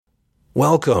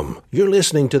Welcome. You're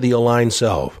listening to The Aligned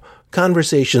Self,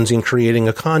 Conversations in Creating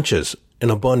a Conscious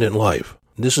and Abundant Life.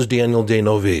 This is Daniel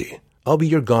Denovi. I'll be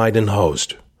your guide and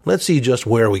host. Let's see just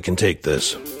where we can take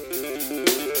this.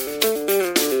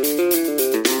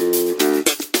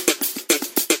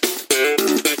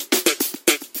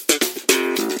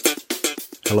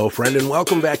 Hello, friend, and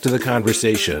welcome back to the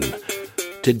conversation.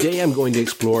 Today I'm going to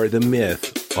explore the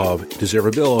myth of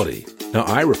deservability. Now,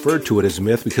 I refer to it as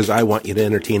myth because I want you to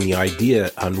entertain the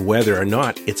idea on whether or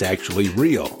not it's actually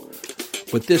real.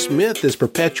 But this myth is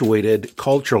perpetuated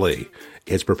culturally.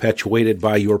 It's perpetuated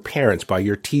by your parents, by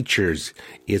your teachers.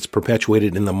 It's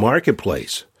perpetuated in the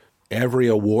marketplace. Every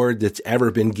award that's ever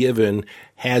been given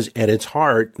has at its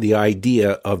heart the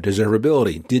idea of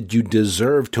deservability. Did you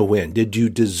deserve to win? Did you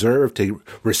deserve to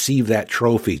receive that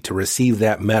trophy, to receive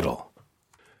that medal?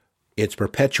 It's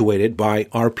perpetuated by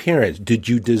our parents. Did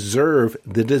you deserve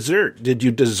the dessert? Did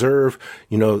you deserve,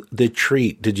 the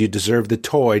treat? Did you deserve the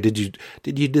toy? Did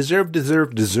you deserve?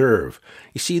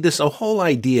 You see, this whole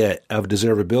idea of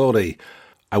deservability,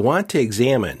 I want to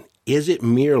examine, is it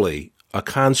merely a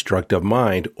construct of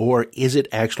mind, or is it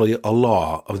actually a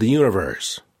law of the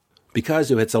universe? Because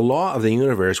if it's a law of the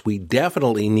universe, we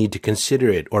definitely need to consider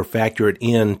it or factor it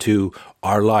into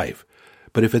our life.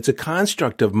 But if it's a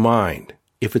construct of mind,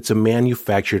 if it's a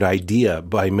manufactured idea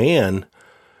by man,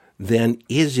 then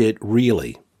is it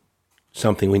really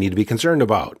something we need to be concerned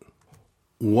about?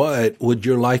 What would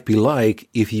your life be like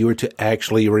if you were to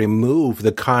actually remove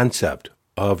the concept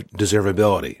of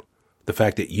deservability? The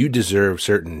fact that you deserve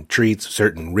certain treats,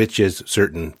 certain riches,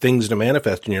 certain things to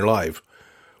manifest in your life.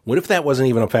 What if that wasn't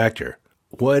even a factor?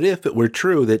 What if it were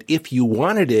true that if you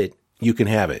wanted it, you can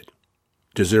have it?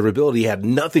 Deservability had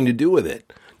nothing to do with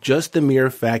it. Just the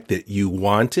mere fact that you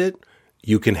want it,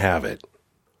 you can have it.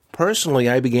 Personally,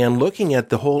 I began looking at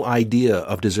the whole idea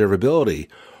of deservability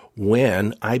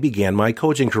when I began my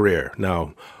coaching career.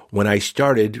 Now, when I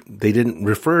started, they didn't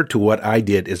refer to what I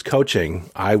did as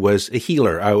coaching. I was a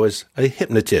healer. I was a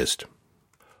hypnotist.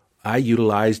 I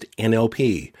utilized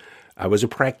NLP. I was a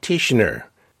practitioner.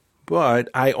 But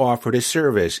I offered a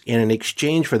service, and in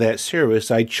exchange for that service,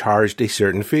 I charged a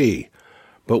certain fee.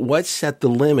 But what set the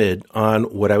limit on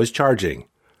what I was charging?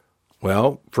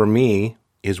 Well, for me,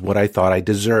 is what I thought I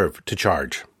deserved to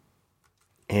charge.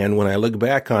 And when I look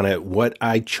back on it, what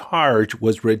I charged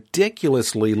was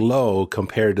ridiculously low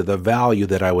compared to the value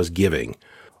that I was giving.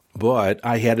 But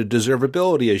I had a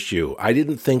deservability issue. I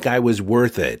didn't think I was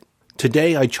worth it.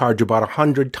 Today, I charge about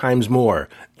 100 times more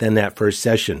than that first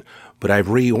session. But I've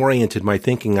reoriented my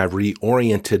thinking. I've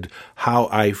reoriented how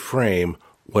I frame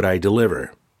what I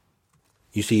deliver.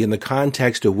 You see, in the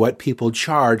context of what people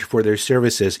charge for their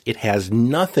services, it has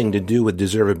nothing to do with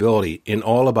deservability and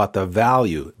all about the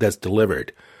value that's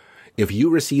delivered. If you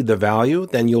receive the value,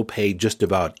 then you'll pay just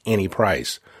about any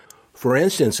price. For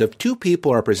instance, if two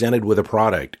people are presented with a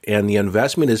product and the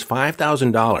investment is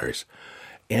 $5,000,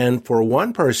 and for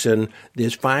one person,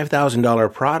 this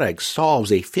 $5,000 product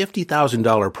solves a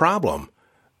 $50,000 problem,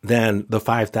 then the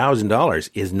 $5,000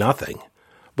 is nothing.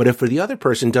 But if for the other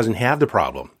person doesn't have the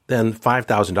problem, then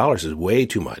 $5,000 is way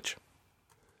too much.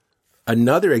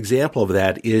 Another example of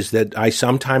that is that I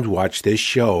sometimes watch this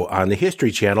show on the History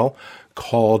Channel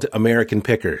called American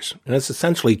Pickers. And it's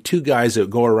essentially two guys that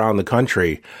go around the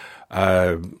country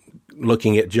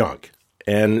looking at junk.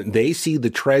 And they see the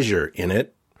treasure in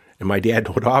it. And my dad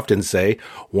would often say,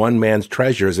 one man's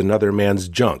treasure is another man's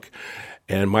junk.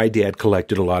 And my dad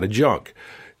collected a lot of junk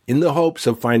in the hopes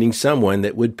of finding someone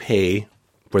that would pay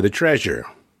for the treasure.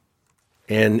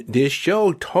 And this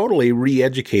show totally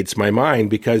re-educates my mind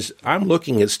because I'm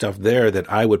looking at stuff there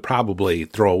that I would probably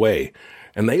throw away.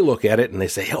 And they look at it and they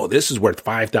say, oh, this is worth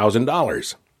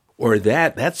 $5,000. Or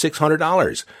that's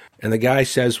 $600. And the guy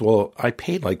says, well, I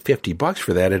paid like $50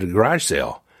 for that at a garage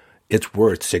sale. It's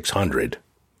worth $600.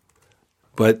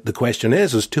 But the question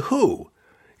is to who?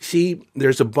 See,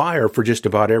 there's a buyer for just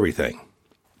about everything.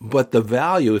 But the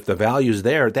value, if the value's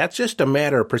there, that's just a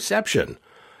matter of perception.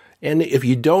 And if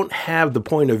you don't have the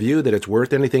point of view that it's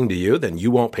worth anything to you, then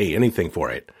you won't pay anything for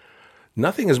it.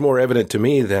 Nothing is more evident to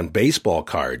me than baseball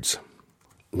cards,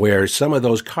 where some of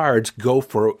those cards go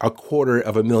for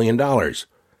 $250,000.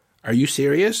 Are you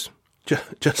serious?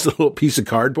 Just a little piece of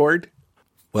cardboard?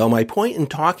 Well, my point in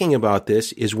talking about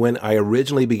this is when I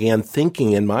originally began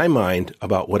thinking in my mind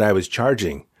about what I was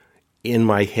charging. In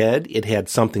my head, it had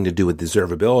something to do with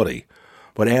deservability.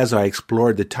 But as I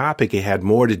explored the topic, it had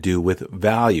more to do with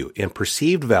value and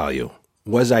perceived value.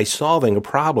 Was I solving a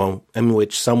problem in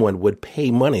which someone would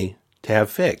pay money to have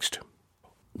fixed?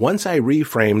 Once I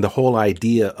reframed the whole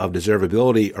idea of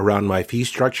deservability around my fee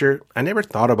structure, I never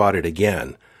thought about it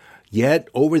again. Yet,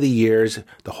 over the years,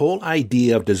 the whole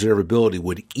idea of deservability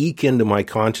would eke into my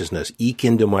consciousness, eke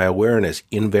into my awareness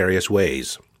in various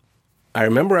ways. I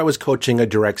remember I was coaching a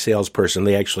direct salesperson.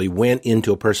 They actually went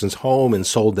into a person's home and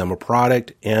sold them a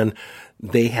product, and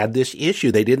they had this issue.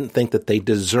 They didn't think that they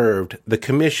deserved the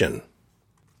commission.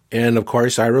 And, of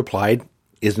course, I replied,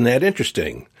 "Isn't that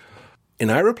interesting?"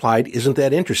 And I replied, "Isn't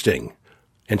that interesting?"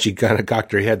 And she kind of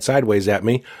cocked her head sideways at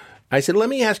me. I said, "Let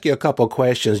me ask you a couple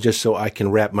questions just so I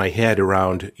can wrap my head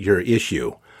around your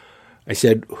issue." I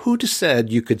said, "Who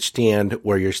said you could stand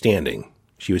where you're standing?"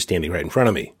 She was standing right in front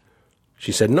of me.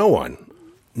 She said, "No one."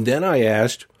 Then I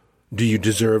asked, "Do you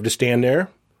deserve to stand there?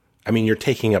 I mean, you're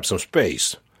taking up some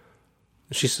space."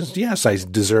 She says, "Yes, I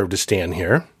deserve to stand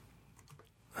here."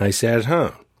 I said,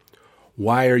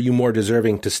 "Why are you more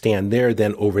deserving to stand there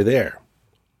than over there?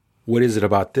 What is it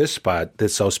about this spot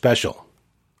that's so special?"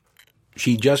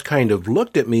 She just kind of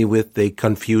looked at me with a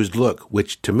confused look,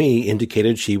 which to me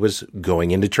indicated she was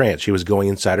going into trance. She was going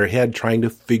inside her head trying to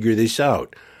figure this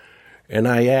out. And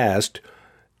I asked,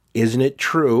 "Isn't it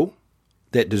true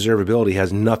that deservability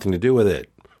has nothing to do with it?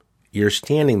 You're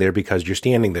standing there because you're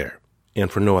standing there,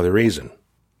 and for no other reason.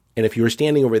 And if you were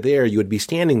standing over there, you would be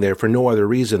standing there for no other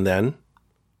reason than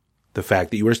the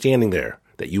fact that you were standing there,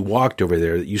 that you walked over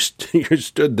there, that you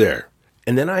stood there."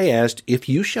 And then I asked, if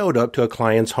you showed up to a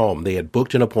client's home, they had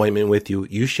booked an appointment with you,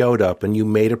 you showed up and you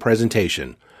made a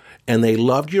presentation, and they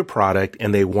loved your product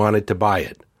and they wanted to buy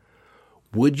it,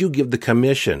 would you give the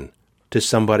commission to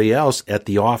somebody else at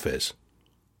the office,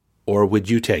 or would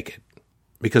you take it?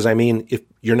 Because, I mean, if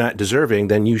you're not deserving,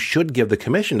 then you should give the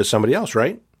commission to somebody else,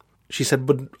 right? She said,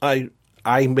 "But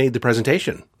I made the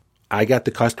presentation. I got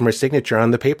the customer signature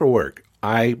on the paperwork.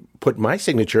 I put my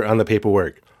signature on the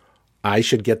paperwork. I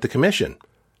should get the commission."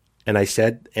 And I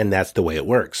said, and that's the way it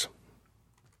works.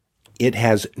 It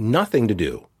has nothing to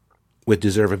do with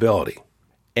deservability.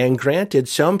 And granted,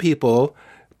 some people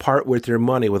part with their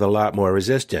money with a lot more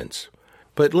resistance.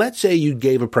 But let's say you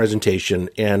gave a presentation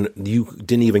and you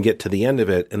didn't even get to the end of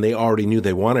it, and they already knew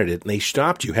they wanted it, and they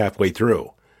stopped you halfway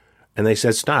through. And they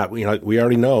said, "Stop, we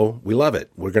already know, we love it,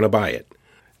 we're going to buy it."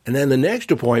 And then the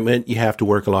next appointment, you have to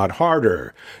work a lot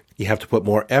harder. You have to put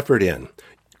more effort in.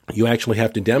 You actually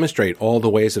have to demonstrate all the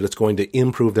ways that it's going to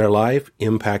improve their life,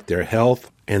 impact their health,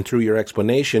 and through your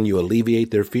explanation, you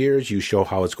alleviate their fears, you show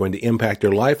how it's going to impact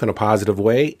their life in a positive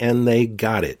way, and they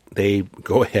got it. They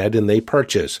go ahead and they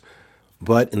purchase.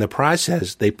 But in the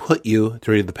process, they put you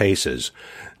through the paces.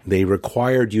 They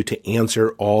required you to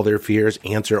answer all their fears,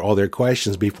 answer all their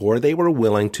questions before they were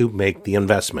willing to make the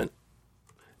investment.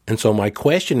 And so my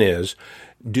question is,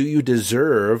 do you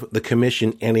deserve the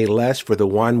commission any less for the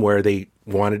one where they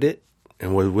wanted it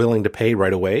and were willing to pay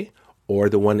right away, or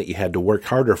the one that you had to work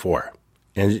harder for?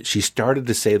 And she started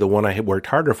to say the one I had worked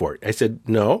harder for. I said,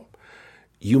 "No,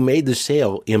 you made the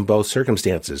sale in both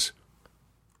circumstances.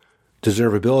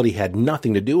 Deservability had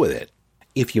nothing to do with it.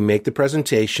 If you make the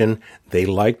presentation, they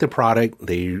like the product,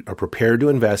 they are prepared to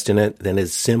invest in it, then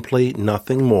it's simply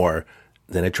nothing more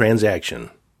than a transaction."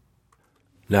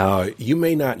 Now, you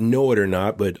may not know it or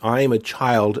not, but I am a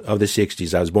child of the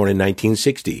 60s. I was born in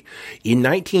 1960. In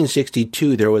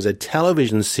 1962, there was a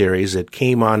television series that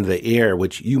came on the air,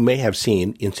 which you may have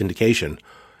seen in syndication,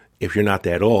 if you're not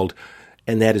that old,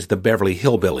 and that is the Beverly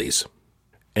Hillbillies.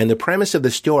 And the premise of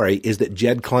the story is that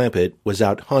Jed Clampett was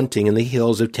out hunting in the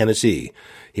hills of Tennessee.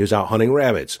 He was out hunting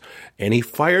rabbits, and he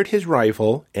fired his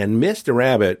rifle and missed the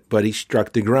rabbit, but he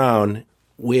struck the ground,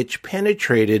 which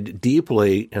penetrated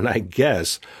deeply, and I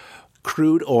guess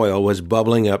crude oil was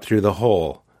bubbling up through the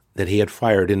hole that he had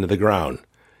fired into the ground.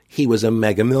 He was a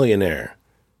mega millionaire.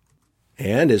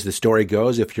 And as the story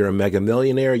goes, if you're a mega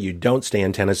millionaire, you don't stay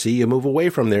in Tennessee, you move away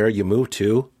from there, you move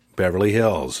to Beverly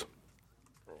Hills.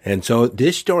 And so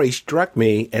this story struck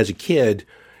me as a kid.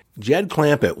 Jed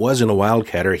Clampett wasn't a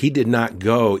wildcatter. He did not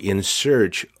go in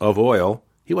search of oil.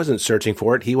 He wasn't searching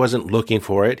for it. He wasn't looking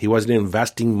for it. He wasn't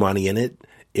investing money in it.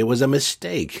 It was a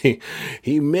mistake.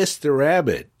 He missed the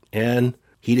rabbit, and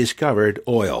he discovered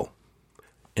oil.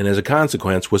 And as a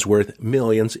consequence, was worth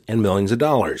millions and millions of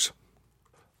dollars.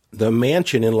 The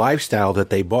mansion and lifestyle that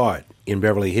they bought in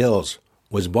Beverly Hills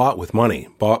was bought with money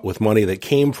that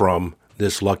came from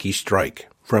this lucky strike,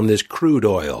 from this crude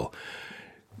oil.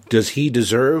 Does he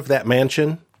deserve that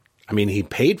mansion? I mean, he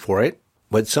paid for it,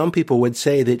 but some people would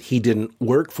say that he didn't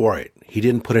work for it. He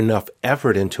didn't put enough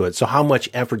effort into it. So how much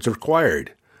effort's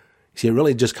required? See, it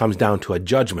really just comes down to a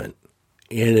judgment,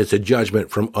 and it's a judgment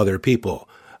from other people.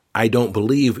 I don't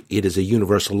believe it is a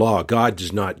universal law. God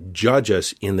does not judge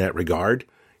us in that regard.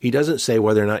 He doesn't say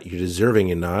whether or not you're deserving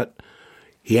or not.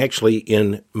 He actually,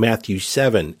 in Matthew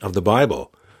 7 of the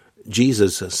Bible,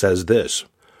 Jesus says this,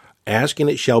 "Ask and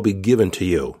it shall be given to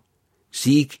you.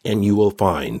 Seek and you will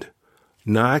find.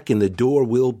 Knock and the door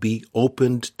will be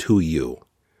opened to you.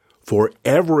 For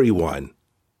everyone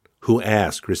who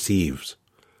asks receives.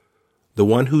 The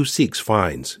one who seeks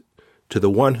finds. To the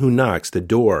one who knocks, the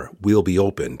door will be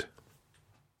opened."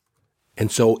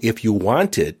 And so if you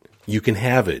want it, you can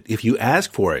have it. If you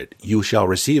ask for it, you shall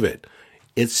receive it.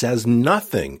 It says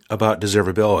nothing about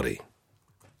deservability.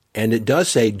 And it does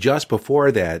say just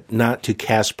before that, not to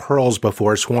cast pearls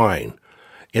before swine.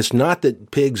 It's not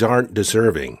that pigs aren't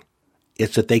deserving.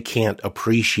 It's that they can't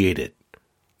appreciate it.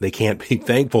 They can't be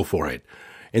thankful for it.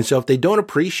 And so if they don't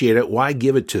appreciate it, why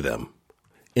give it to them?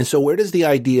 And so where does the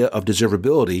idea of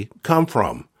deservability come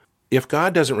from? If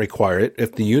God doesn't require it,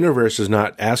 if the universe is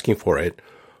not asking for it,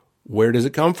 where does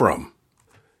it come from?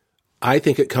 I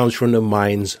think it comes from the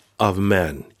minds of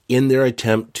men in their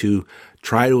attempt to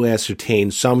try to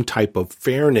ascertain some type of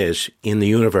fairness in the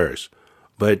universe.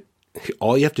 But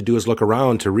all you have to do is look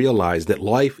around to realize that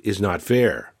life is not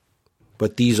fair.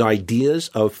 But these ideas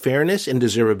of fairness and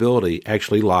deservability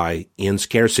actually lie in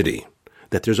scarcity.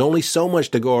 That there's only so much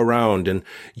to go around and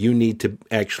you need to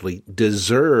actually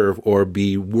deserve or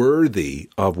be worthy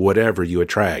of whatever you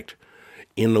attract.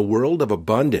 In the world of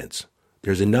abundance,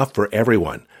 there's enough for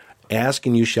everyone. Ask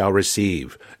and you shall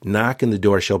receive. Knock and the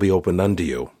door shall be opened unto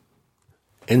you.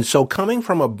 And so coming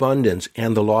from abundance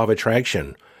and the law of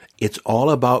attraction, it's all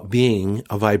about being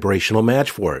a vibrational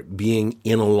match for it, being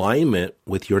in alignment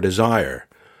with your desire.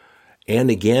 And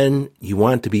again, you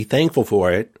want to be thankful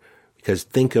for it, because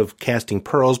think of casting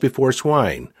pearls before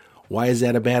swine. Why is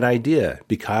that a bad idea?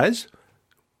 Because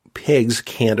pigs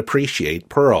can't appreciate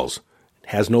pearls. It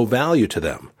has no value to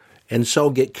them. And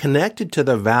so get connected to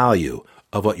the value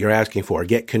of what you're asking for.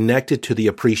 Get connected to the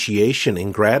appreciation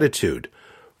and gratitude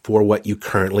for what you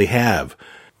currently have.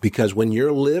 Because when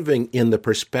you're living in the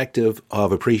perspective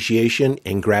of appreciation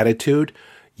and gratitude,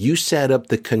 you set up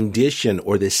the condition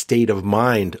or the state of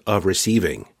mind of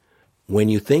receiving. When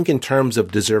you think in terms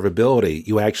of deservability,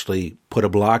 you actually put a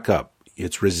block up.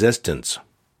 It's resistance.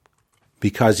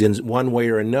 Because in one way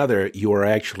or another, you are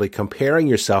actually comparing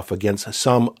yourself against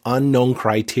some unknown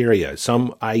criteria,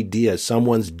 some idea,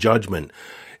 someone's judgment,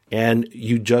 and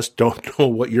you just don't know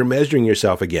what you're measuring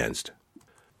yourself against.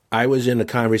 I was in a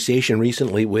conversation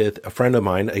recently with a friend of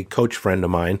mine, a coach friend of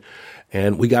mine,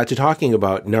 and we got to talking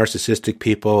about narcissistic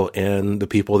people and the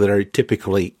people that are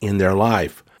typically in their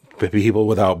life. People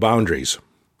without boundaries.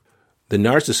 The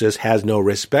narcissist has no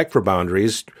respect for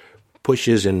boundaries,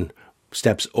 pushes and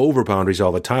steps over boundaries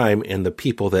all the time, and the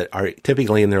people that are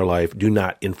typically in their life do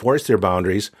not enforce their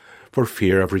boundaries for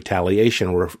fear of retaliation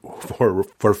or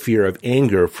for fear of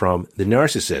anger from the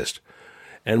narcissist.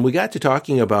 And we got to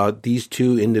talking about these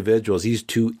two individuals, these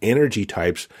two energy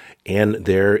types, and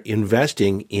their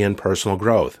investing in personal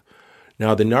growth.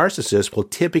 Now, the narcissist will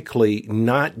typically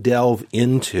not delve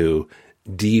into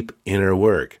deep inner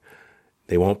work.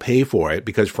 They won't pay for it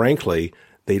because, frankly,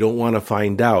 they don't want to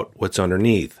find out what's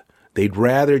underneath. They'd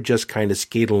rather just kind of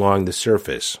skate along the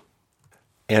surface.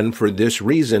 And for this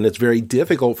reason, it's very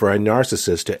difficult for a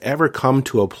narcissist to ever come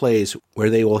to a place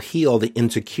where they will heal the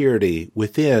insecurity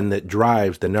within that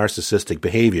drives the narcissistic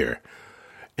behavior.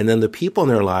 And then the people in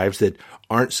their lives that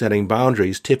aren't setting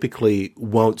boundaries typically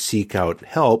won't seek out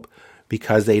help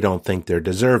because they don't think they're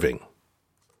deserving.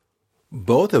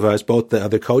 Both of us, both the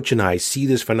other coach and I, see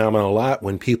this phenomenon a lot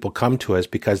when people come to us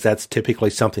because that's typically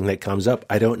something that comes up.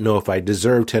 I don't know if I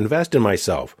deserve to invest in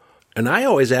myself. And I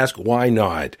always ask, why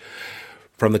not?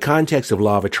 From the context of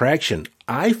law of attraction,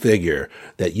 I figure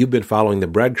that you've been following the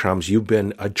breadcrumbs. You've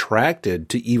been attracted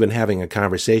to even having a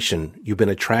conversation. You've been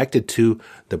attracted to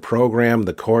the program,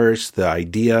 the course, the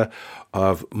idea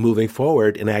of moving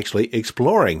forward and actually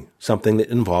exploring something that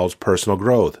involves personal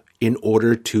growth in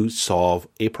order to solve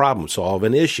a problem, solve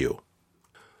an issue.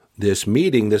 This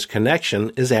meeting, this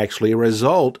connection is actually a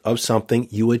result of something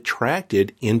you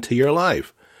attracted into your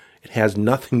life. It has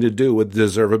nothing to do with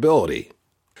deservability.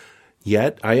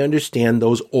 Yet, I understand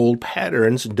those old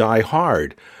patterns die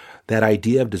hard. That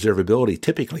idea of deservability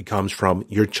typically comes from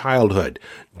your childhood.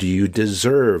 Do you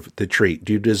deserve the treat?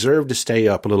 Do you deserve to stay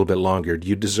up a little bit longer? Do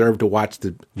you deserve to watch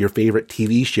your favorite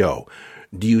TV show?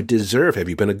 Do you deserve, have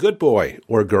you been a good boy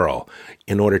or girl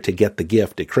in order to get the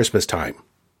gift at Christmas time?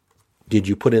 Did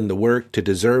you put in the work to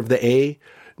deserve the A?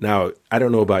 Now, I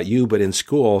don't know about you, but in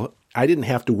school, I didn't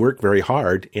have to work very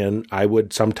hard, and I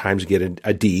would sometimes get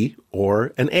a D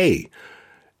or an A.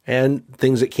 And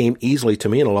things that came easily to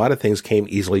me, and a lot of things came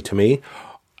easily to me,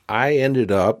 I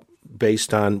ended up,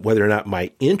 based on whether or not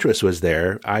my interest was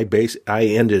there, I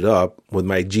ended up with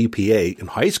my GPA in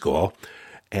high school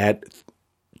at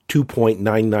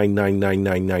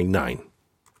 2.999999.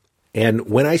 And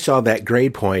when I saw that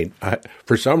grade point,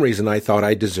 for some reason I thought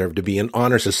I deserved to be in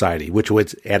honor society, which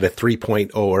was at a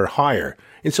 3.0 or higher.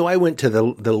 And so I went to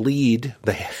the lead,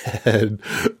 the head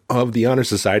of the honor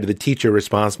society, the teacher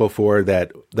responsible for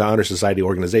the honor society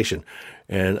organization.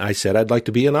 And I said, I'd like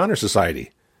to be in honor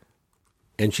society.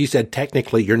 And she said,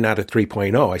 technically, you're not a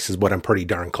 3.0. I said, but I'm pretty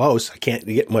darn close. I can't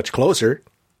get much closer.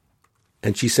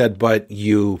 And she said, but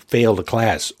you failed a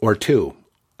class or two.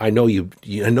 I know you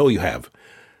have.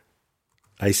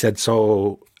 I said,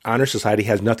 so honor society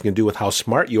has nothing to do with how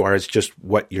smart you are. It's just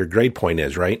what your grade point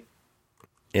is, right?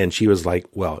 And she was like,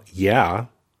 well, yeah.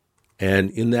 And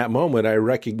in that moment, I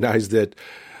recognized that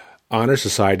honor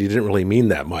society didn't really mean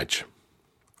that much.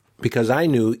 Because I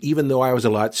knew, even though I was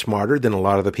a lot smarter than a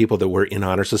lot of the people that were in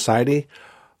honor society,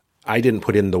 I didn't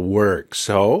put in the work,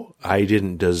 so I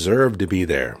didn't deserve to be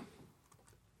there.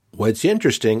 What's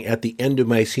interesting, at the end of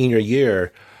my senior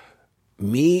year,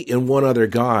 me and one other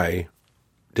guy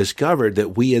discovered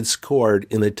that we had scored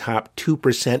in the top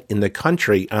 2% in the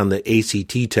country on the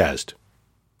ACT test.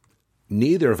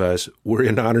 Neither of us were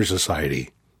in honor society.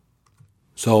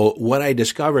 So what I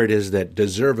discovered is that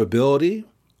deservability,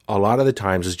 a lot of the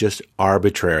times, is just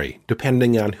arbitrary,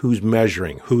 depending on who's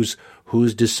measuring, who's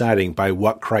deciding by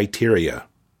what criteria.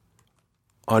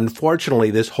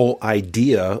 Unfortunately, this whole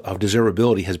idea of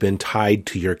deservability has been tied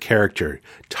to your character,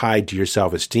 tied to your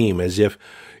self-esteem, as if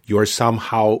you're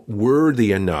somehow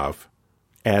worthy enough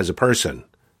as a person.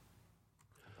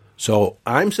 So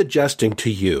I'm suggesting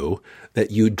to you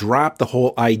that you drop the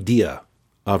whole idea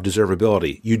of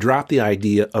deservability. You drop the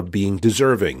idea of being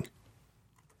deserving.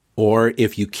 Or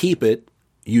if you keep it,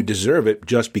 you deserve it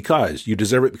just because. You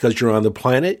deserve it because you're on the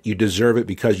planet. You deserve it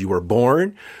because you were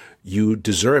born. You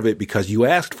deserve it because you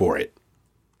asked for it.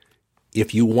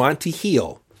 If you want to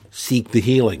heal, seek the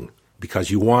healing because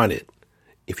you want it.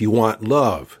 If you want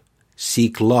love,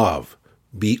 seek love.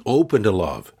 Be open to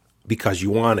love because you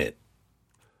want it.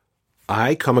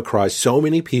 I come across so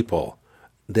many people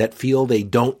that feel they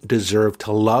don't deserve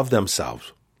to love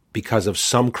themselves because of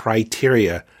some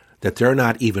criteria that they're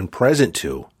not even present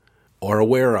to or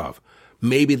aware of.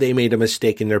 Maybe they made a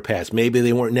mistake in their past. Maybe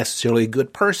they weren't necessarily a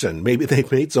good person. Maybe they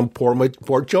made some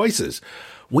poor choices.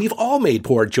 We've all made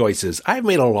poor choices. I've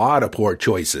made a lot of poor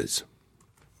choices,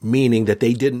 meaning that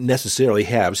they didn't necessarily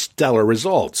have stellar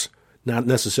results, not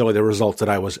necessarily the results that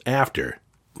I was after.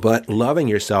 But loving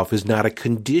yourself is not a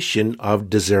condition of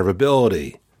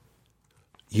deservability.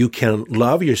 You can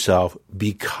love yourself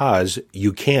because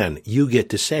you can. You get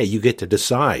to say, you get to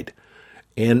decide.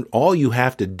 And all you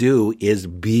have to do is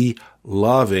be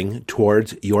loving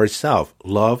towards yourself.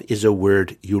 Love is a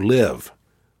word you live.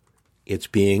 It's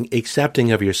being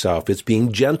accepting of yourself. It's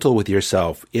being gentle with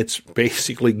yourself. It's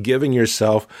basically giving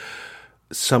yourself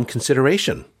some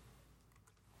consideration.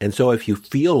 And so if you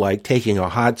feel like taking a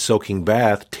hot soaking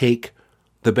bath, take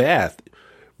the bath.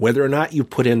 Whether or not you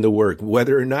put in the work,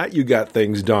 whether or not you got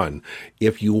things done.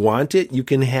 If you want it, you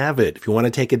can have it. If you want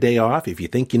to take a day off, if you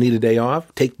think you need a day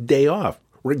off, take the day off,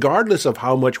 regardless of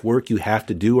how much work you have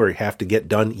to do or have to get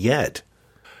done yet.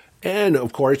 And,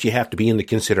 of course, you have to be in the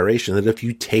consideration that if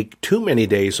you take too many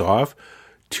days off,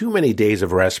 too many days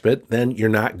of respite, then you're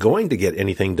not going to get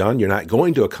anything done. You're not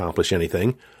going to accomplish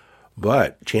anything.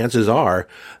 But chances are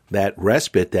that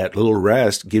respite, that little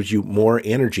rest, gives you more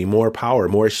energy, more power,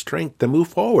 more strength to move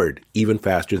forward even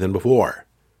faster than before.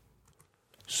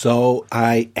 So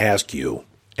I ask you,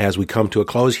 as we come to a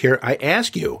close here, I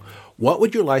ask you, what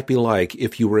would your life be like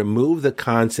if you remove the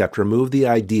concept, remove the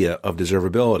idea of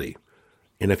deservability?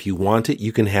 And if you want it,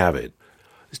 you can have it.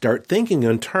 Start thinking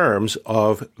in terms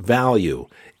of value.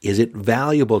 Is it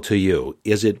valuable to you?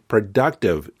 Is it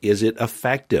productive? Is it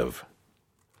effective?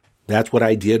 That's what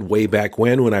I did way back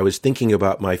when I was thinking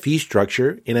about my fee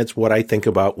structure, and it's what I think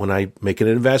about when I make an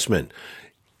investment.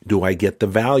 Do I get the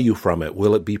value from it?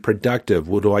 Will it be productive?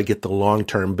 Do I get the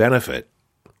long-term benefit?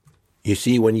 You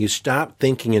see, when you stop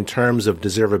thinking in terms of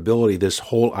deservability, this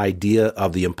whole idea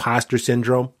of the imposter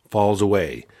syndrome falls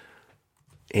away.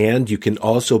 And you can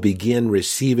also begin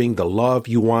receiving the love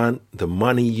you want, the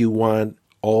money you want,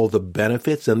 all the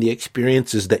benefits and the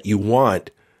experiences that you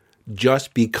want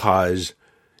just because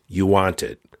you want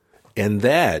it. And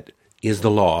that is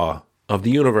the law of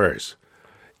the universe.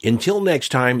 Until next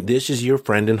time, this is your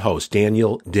friend and host,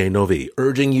 Daniel Denovi,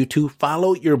 urging you to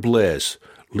follow your bliss.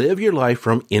 Live your life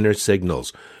from inner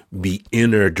signals. Be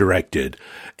inner directed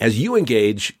as you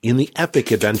engage in the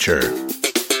epic adventure.